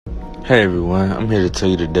Hey everyone, I'm here to tell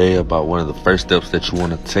you today about one of the first steps that you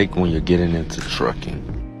want to take when you're getting into trucking.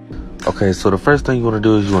 Okay, so the first thing you want to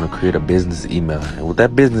do is you want to create a business email. And with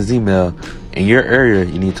that business email, in your area,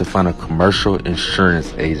 you need to find a commercial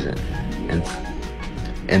insurance agent.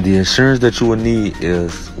 And the insurance that you will need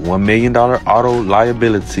is $1 million auto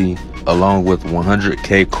liability along with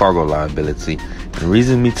 $100K cargo liability. And the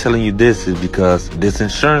reason me telling you this is because this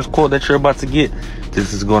insurance quote that you're about to get,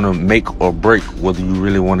 this is going to make or break whether you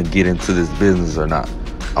really want to get into this business or not.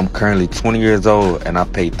 I'm currently 20 years old and I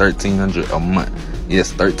pay $1,300 a month.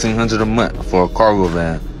 Yes, $1,300 a month for a cargo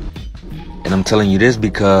van. And I'm telling you this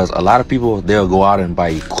because a lot of people, they'll go out and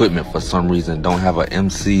buy equipment for some reason, don't have a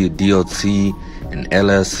MC, DOT, an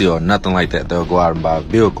LLC or nothing like that. They'll go out and buy a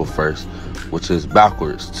vehicle first, which is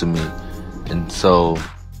backwards to me. And so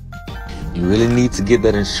you really need to get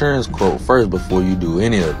that insurance quote first before you do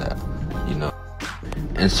any of that, you know.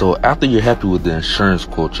 And so after you're happy with the insurance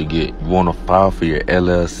quote you get, you want to file for your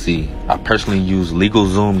LLC. I personally use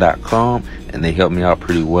LegalZoom.com and they help me out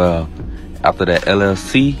pretty well. After that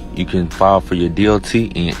LLC, you can file for your DOT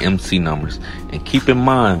and your MC numbers. And keep in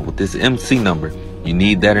mind, with this MC number, you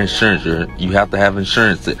need that insurance. You have to have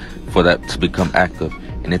insurance for that to become active.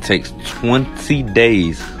 And it takes 20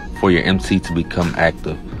 days for your MC to become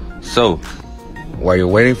active. So while you're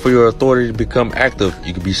waiting for your authority to become active,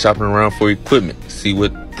 you could be shopping around for equipment, see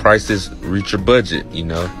what prices reach your budget, you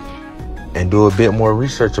know, and do a bit more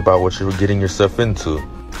research about what you're getting yourself into.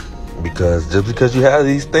 Because just because you have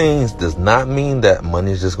these things does not mean that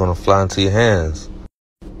money is just going to fly into your hands.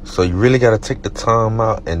 So you really got to take the time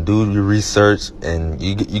out and do your research, and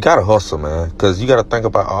you got to hustle, man, because you got to think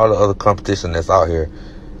about all the other competition that's out here.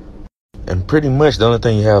 And pretty much the only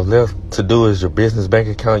thing you have left to do is your business bank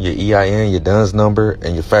account, your EIN, your DUNS number,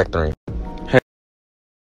 and your factoring.